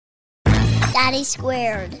Daddy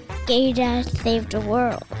Squared. Gay Dad Saved the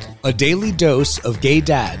World. A daily dose of gay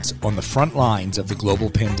dads on the front lines of the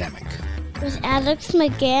global pandemic. With Alex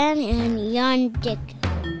McGann and Jan Dick.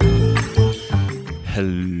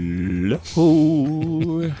 Hello.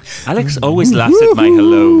 Alex always laughs at my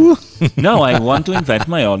hello. No, I want to invent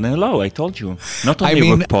my own hello. I told you. Not only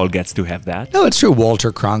RuPaul gets to have that. No, it's true.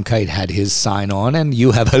 Walter Cronkite had his sign on, and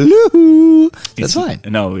you have hello. That's fine.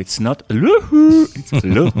 No, it's not hello. It's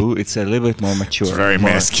hello. It's a little bit more mature. It's very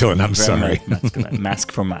masculine. I'm sorry. Masculine.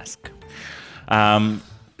 Mask for mask.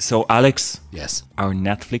 So, Alex. Yes. Our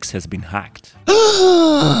Netflix has been hacked.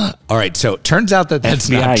 All right, so it turns out that that's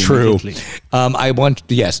FBI not true.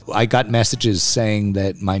 Immediately. I got messages saying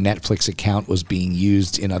that my Netflix account was being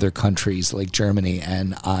used in other countries like Germany,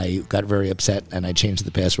 and I got very upset and I changed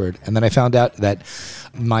the password. And then I found out that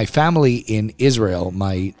my family in Israel,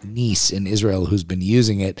 my niece in Israel who's been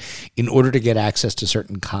using it, in order to get access to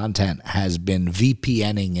certain content, has been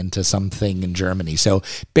VPNing into something in Germany. So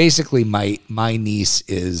basically my niece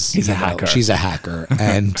is a hacker. She's a hacker.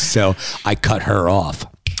 And so I cut her off.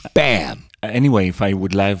 Bam. Anyway, if I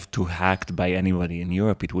would love to hacked by anybody in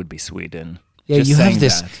Europe, it would be Sweden. Yeah, Just you have saying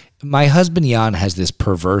this. that. My husband Jan has this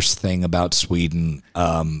perverse thing about Sweden,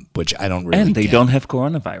 which I don't really And they get. don't have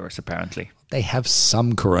coronavirus, apparently. They have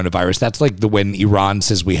some coronavirus. That's like when Iran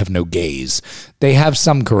says we have no gays. They have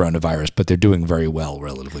some coronavirus, but they're doing very well,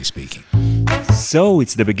 relatively speaking. So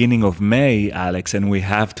it's the beginning of May, Alex, and we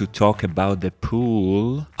have to talk about the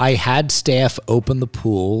pool. I had staff open the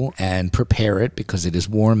pool and prepare it because it is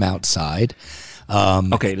warm outside.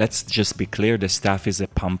 Okay, let's just be clear. The staff is a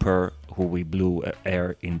pumper who we blew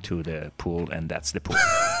air into the pool, and that's the pool.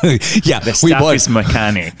 Yeah, The staff is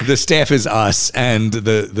mechanic. The staff is us, and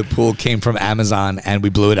the pool came from Amazon, and we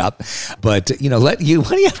blew it up. But why do you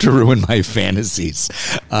have to ruin my fantasies?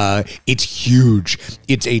 It's huge.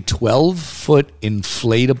 It's a 12-foot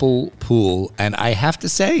inflatable pool, and I have to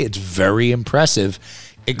say it's very impressive.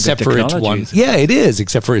 Except for its one, it is.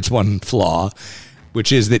 Except for its one flaw,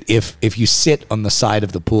 which is that if you sit on the side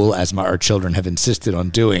of the pool, as our children have insisted on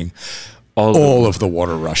doing, all of the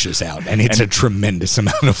water rushes out, and it's a tremendous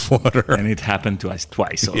amount of water. And it happened to us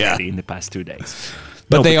twice already in the past 2 days.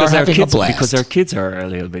 But they are having a blast. Because our kids are a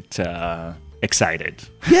little bit excited.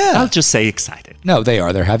 Yeah, I'll just say excited. No, they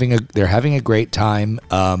are. They're having a great time.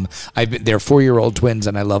 They're 4-year-old twins,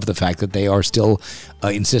 and I love the fact that they are still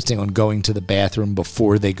insisting on going to the bathroom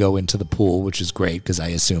before they go into the pool, which is great because I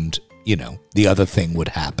assumed the other thing would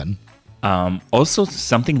happen. Also,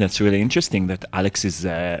 something that's really interesting that Alex is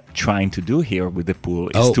trying to do here with the pool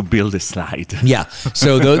is to build a slide. Yeah.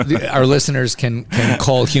 So our listeners can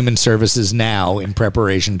call human services now in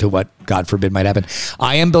preparation to what, God forbid, might happen.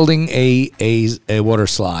 I am building a water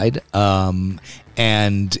slide.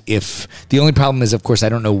 And if the only problem is, of course, I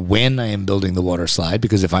don't know when I am building the water slide,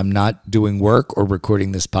 because if I'm not doing work or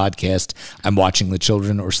recording this podcast, I'm watching the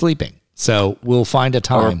children or sleeping. So we'll find a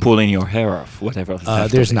time. Or pulling your hair off, whatever.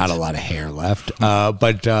 There's not a lot of hair left.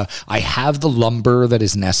 But I have the lumber that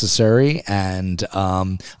is necessary, and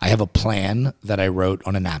I have a plan that I wrote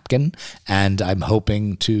on a napkin, and I'm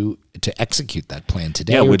hoping to execute that plan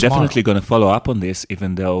today. Yeah, or we're tomorrow. definitely going to follow up on this,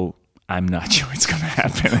 even though I'm not sure it's going to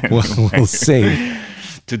happen. Anyway. We'll see.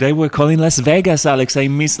 Today we're calling Las Vegas, Alex. I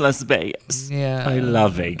miss Las Vegas. Yeah. I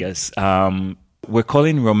love Vegas. We're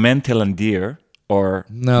calling Romain Taillandier. Or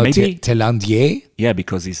no, maybe Taillandier? Yeah,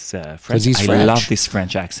 because he's French. He's I French. love this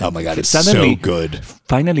French accent. Oh my God, it's Suddenly, so good.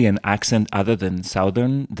 Finally, an accent other than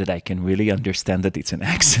Southern that I can really understand that it's an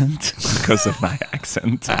accent because of my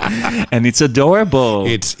accent, and it's adorable.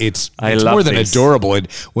 It's love more than this. adorable.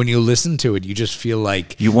 When you listen to it, you just feel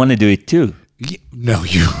like you want to do it too. No,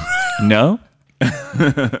 you no.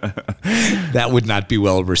 That would not be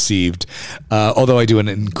well received. Although I do an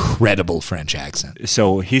incredible French accent.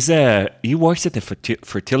 So he works at the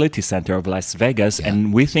Fertility Center of Las Vegas,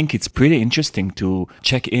 and we think it's pretty interesting to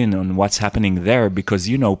check in on what's happening there because,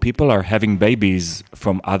 people are having babies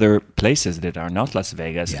from other places that are not Las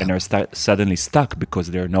Vegas and are suddenly stuck because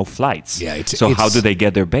there are no flights. Yeah, so how do they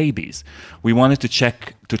get their babies? We wanted to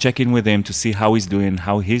check in with him to see how he's doing,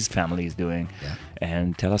 how his family is doing. Yeah.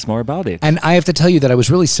 And tell us more about it. And I have to tell you that I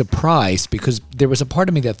was really surprised because there was a part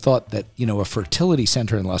of me that thought that, a fertility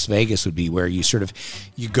center in Las Vegas would be where you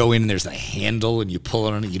you go in and there's a handle and you pull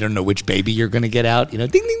it on it. You don't know which baby you're going to get out. Ding, ding,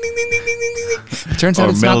 ding, ding, ding, ding, ding, ding. It turns out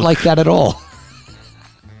it's not like that at all.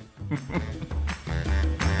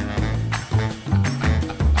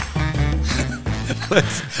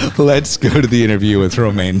 Let's go to the interview with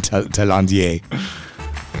Romain Taillandier.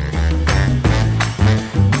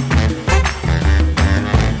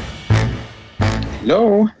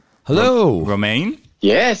 Hello. Hello. Romain?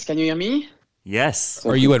 Yes, can you hear me? Yes.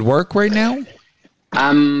 Are you at work right now?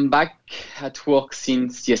 I'm back at work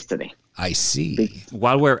since yesterday. I see.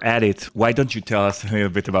 While we're at it, why don't you tell us a little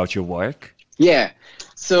bit about your work? Yeah.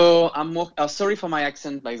 So sorry for my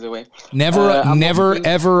accent, by the way. Never,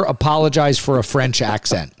 ever apologize for a French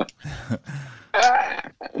accent.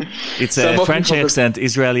 It's a French accent,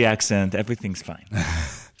 Israeli accent. Everything's fine.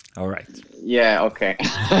 All right. Yeah, okay.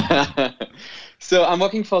 So I'm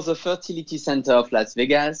working for the Fertility Center of Las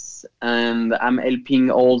Vegas, and I'm helping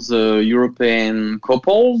all the European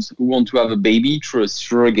couples who want to have a baby through a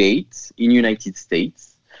surrogate in United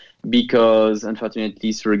States, because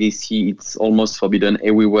unfortunately surrogacy, it's almost forbidden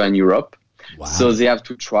everywhere in Europe. Wow. So they have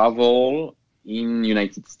to travel in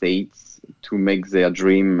United States to make their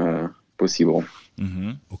dream possible.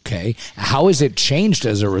 Mm-hmm. Okay. How has it changed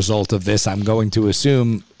as a result of this? I'm going to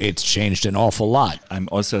assume it's changed an awful lot. I'm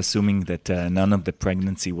also assuming that none of the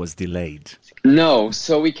pregnancy was delayed. No,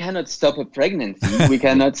 so we cannot stop a pregnancy. We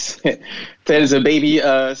cannot tell the baby,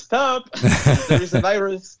 stop, there is a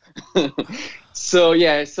virus. So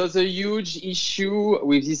the huge issue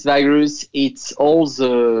with this virus, it's all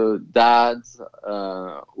the dads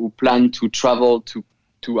who plan to travel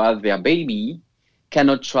to have their baby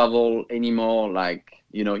cannot travel anymore. Like,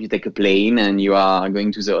 you take a plane and you are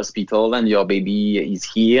going to the hospital and your baby is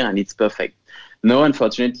here and it's perfect. No,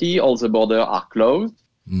 unfortunately, all the borders are closed.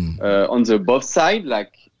 On the both sides,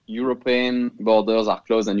 like European borders are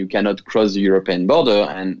closed and you cannot cross the European border,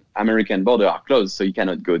 and American border are closed, so you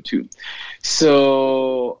cannot go too.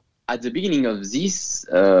 So at the beginning of this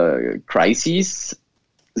crisis,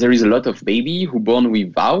 there is a lot of baby who born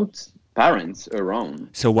without parents around.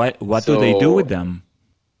 So what do they do with them?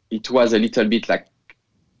 It was a little bit like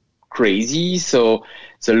crazy. So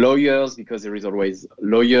the lawyers, because there is always a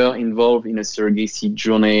lawyer involved in a surrogacy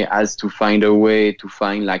journey, has to find a way to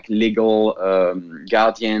find like legal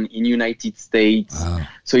guardian in United States. Wow.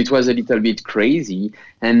 So it was a little bit crazy.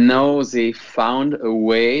 And now they found a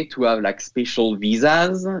way to have like special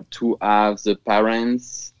visas to have the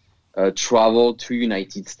parents travel to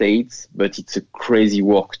United States, but it's a crazy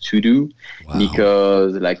work to do. Wow.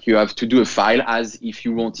 Because like you have to do a file as if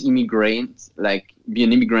you want be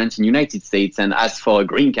an immigrant in United States and ask for a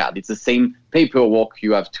green card. It's the same paperwork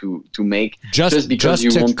you have to make just because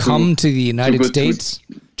you to want come to the United States.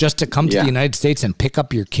 Just to come to the United States and pick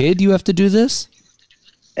up your kid, you have to do this?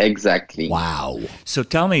 Exactly. Wow. So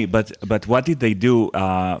tell me, but what did they do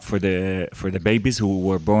for the babies who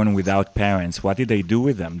were born without parents? What did they do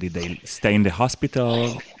with them? Did they stay in the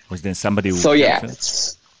hospital? Was there somebody who... So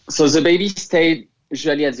the baby stayed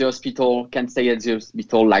usually at the hospital, can stay at the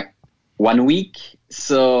hospital like 1 week.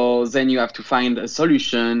 So then you have to find a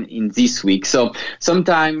solution in this week. So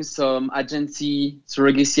sometimes some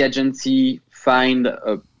surrogacy agency, find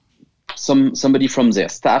somebody from their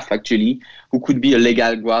staff actually who could be a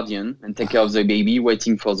legal guardian and take care of the baby,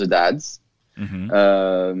 waiting for the dads.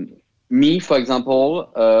 Mm-hmm. Me, for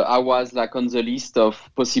example, I was like on the list of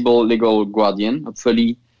possible legal guardian.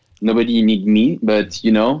 Hopefully nobody need me, but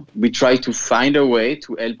we try to find a way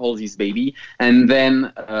to help all this baby. And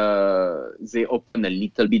then they open a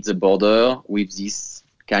little bit the border with this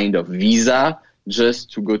kind of visa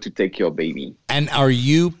just to go to take your baby. And are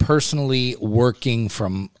you personally working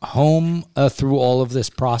from home through all of this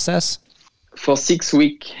process? For 6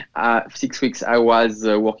 weeks, I was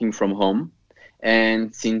working from home.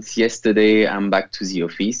 And since yesterday, I'm back to the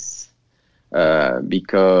office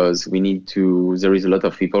because there is a lot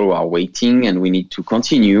of people who are waiting, and we need to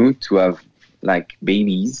continue to have like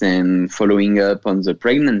babies and following up on the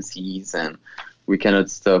pregnancies, and we cannot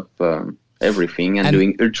stop everything and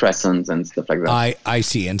doing ultrasounds and stuff like that. I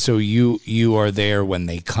see. And so you are there when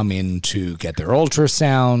they come in to get their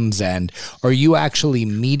ultrasounds, and are you actually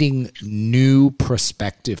meeting new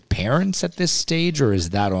prospective parents at this stage, or is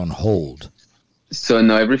that on hold? So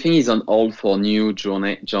no, everything is on hold for new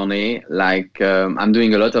journey. Like I'm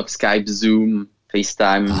doing a lot of Skype, Zoom,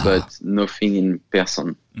 FaceTime, but nothing in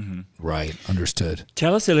person. Mm-hmm. Right. Understood.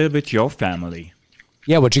 Tell us a little bit your family.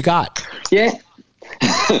 Yeah. What you got? Yeah.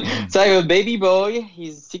 So I have a baby boy.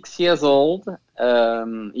 He's 6 years old.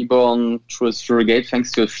 He born through a surrogate,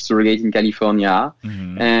 thanks to a surrogate in California.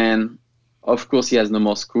 Mm-hmm. And of course, he has no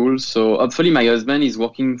more school. So hopefully my husband is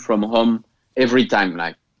working from home every time,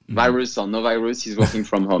 like virus or no virus, he's working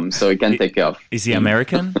from home, so he can take care of. Is he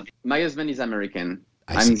American? My husband is American.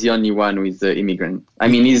 I see. I'm the only one who is the immigrant. I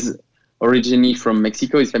mean, he's originally from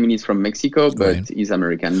Mexico. His family is from Mexico, but Right. he's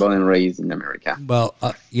American, born and raised in America. Well,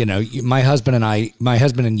 my husband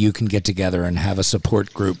and you can get together and have a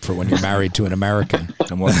support group for when you're married to an American.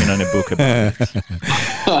 I'm working on a book about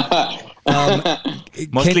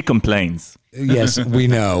it. Mostly complaints. Yes, we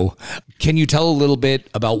know. Can you tell a little bit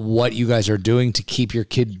about what you guys are doing to keep your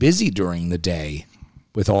kid busy during the day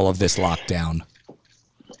with all of this lockdown?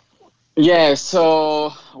 Yeah,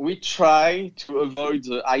 so we try to avoid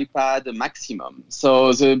the iPad maximum.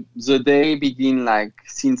 So the day begin like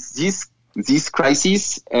since this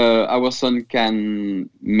crisis, our son can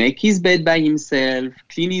make his bed by himself,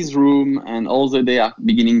 clean his room, and all the day are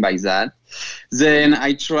beginning by that. Then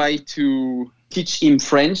I try to teach him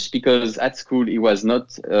French because at school he was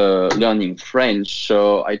not learning French.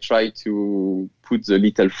 So I try to put the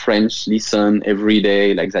little French lesson every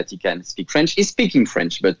day like that he can speak French. He's speaking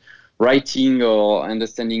French, but writing or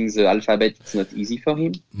understanding the alphabet, it's not easy for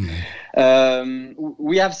him.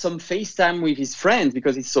 We have some FaceTime with his friends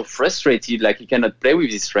because he's so frustrated, like he cannot play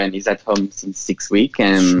with his friend. He's at home since 6 weeks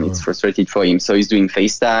and it's frustrated for him. So he's doing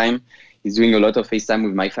FaceTime. He's doing a lot of FaceTime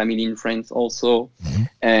with my family and friends also.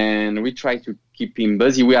 And we try to keep him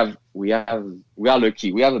busy. We are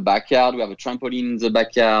lucky. We have a backyard. We have a trampoline in the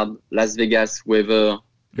backyard, Las Vegas weather,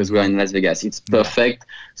 because we are in Las Vegas. It's perfect.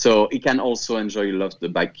 So he can also enjoy a lot the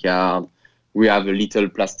backyard. We have a little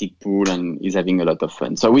plastic pool and he's having a lot of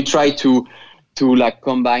fun. So we try to like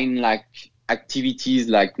combine like activities,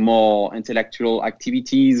 like more intellectual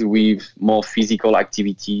activities with more physical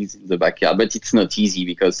activities in the backyard. But it's not easy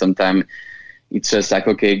because sometimes it's just like,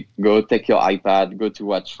 okay, go take your iPad, go to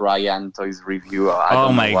watch Ryan Toys review. Or I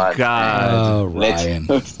don't know what, God. Ryan.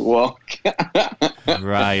 Let's walk.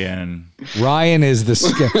 Ryan. Ryan is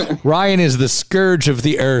the scourge of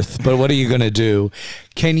the earth. But what are you going to do?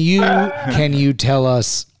 Can you tell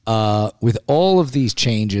us, with all of these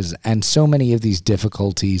changes and so many of these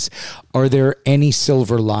difficulties, are there any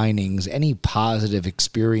silver linings, any positive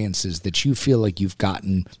experiences that you feel like you've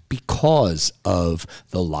gotten because of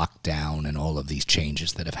the lockdown and all of these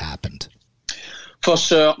changes that have happened? For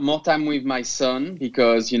sure, more time with my son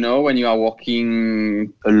because, when you are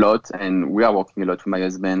working a lot, and we are working a lot with my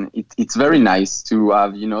husband, it's very nice to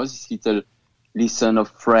have, this little lesson of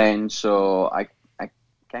French. So I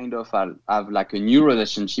kind of have like a new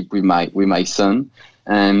relationship with my son,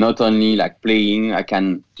 and not only like playing, I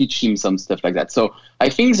can teach him some stuff like that. So I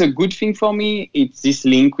think the good thing for me, it's this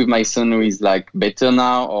link with my son who is like better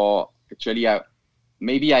now, or actually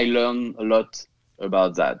maybe I learn a lot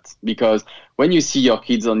about that, because when you see your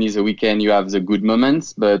kids only the weekend, you have the good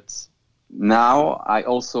moments, but now I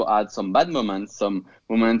also add some bad moments, some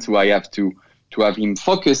moments where I have to have him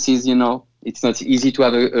focuses, It's not easy to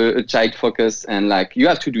have a child focus, and like you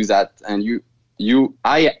have to do that, and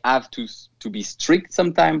I have to be strict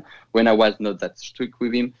sometimes when I was not that strict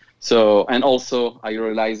with him. So, and also I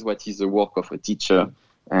realize what is the work of a teacher,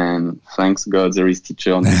 and thanks God there is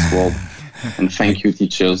teacher on this world, and thank you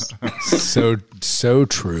teachers. So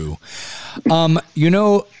true.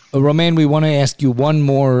 Romain, we want to ask you one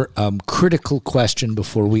more critical question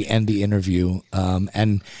before we end the interview,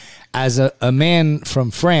 and as a man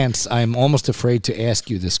from France, I'm almost afraid to ask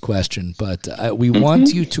you this question, but we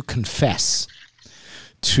want you to confess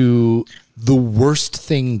to the worst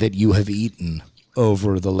thing that you have eaten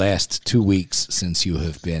over the last 2 weeks since you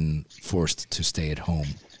have been forced to stay at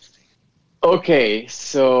home. Okay,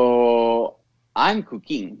 so I'm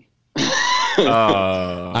cooking.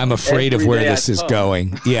 I'm afraid of where this is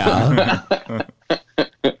going. Yeah.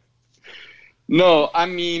 No, I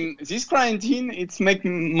mean, this quarantine, it's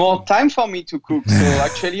making more time for me to cook. So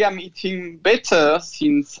actually, I'm eating better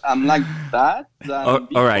since I'm like that than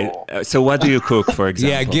before. All right. So what do you cook, for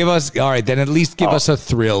example? Yeah, all right, then at least give us a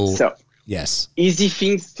thrill. So, yes. Easy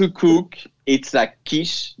things to cook. It's like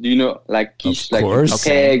quiche. Do you know, like quiche, like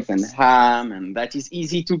eggs and ham, and that is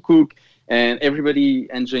easy to cook, and everybody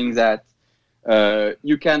enjoying that.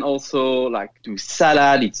 You can also like do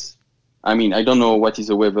salad. I don't know what is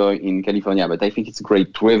the weather in California, but I think it's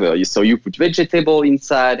great weather. So you put vegetable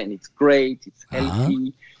inside and it's great. It's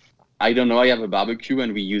healthy. I don't know. I have a barbecue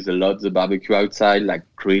and we use a lot the barbecue outside, like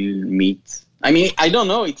grilled meat. I don't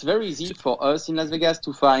know. It's very easy for us in Las Vegas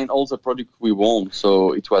to find all the products we want.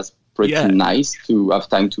 So it was pretty nice to have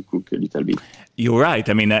time to cook a little bit. You're right.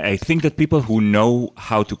 I think that people who know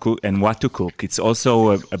how to cook and what to cook, it's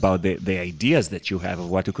also about the ideas that you have of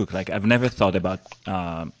what to cook. Like I've never thought about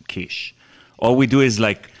quiche. All we do is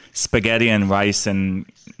like spaghetti and rice and,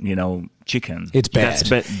 chicken. It's bad.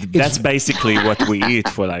 That's basically what we eat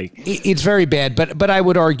for like. It's very bad, but I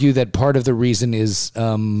would argue that part of the reason is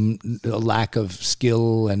a lack of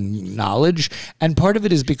skill and knowledge, and part of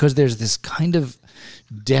it is because there's this kind of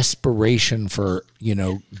desperation for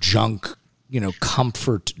junk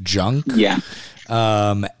comfort junk. Yeah.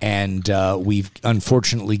 And we've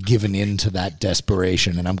unfortunately given in to that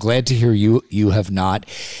desperation. And I'm glad to hear you have not.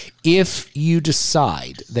 If you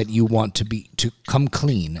decide that you want to come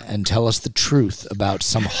clean and tell us the truth about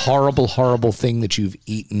some horrible, horrible thing that you've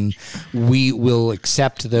eaten, we will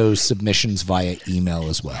accept those submissions via email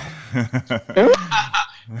as well.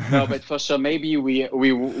 No, but for sure, maybe we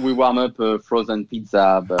warm up a frozen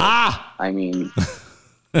pizza. But I mean.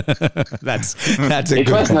 That's a it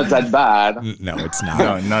good was not that bad. No, it's not.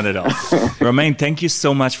 No, not at all. Romain, thank you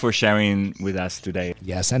so much for sharing with us today.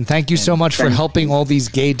 Yes, and thank you so much for helping all these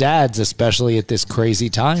gay dads, especially at this crazy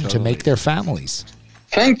time, to make their families.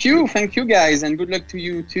 Thank you guys, and good luck to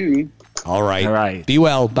you too. All right. Be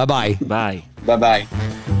well. Bye-bye. Bye. Bye-bye.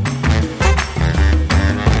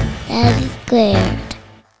 That is clear.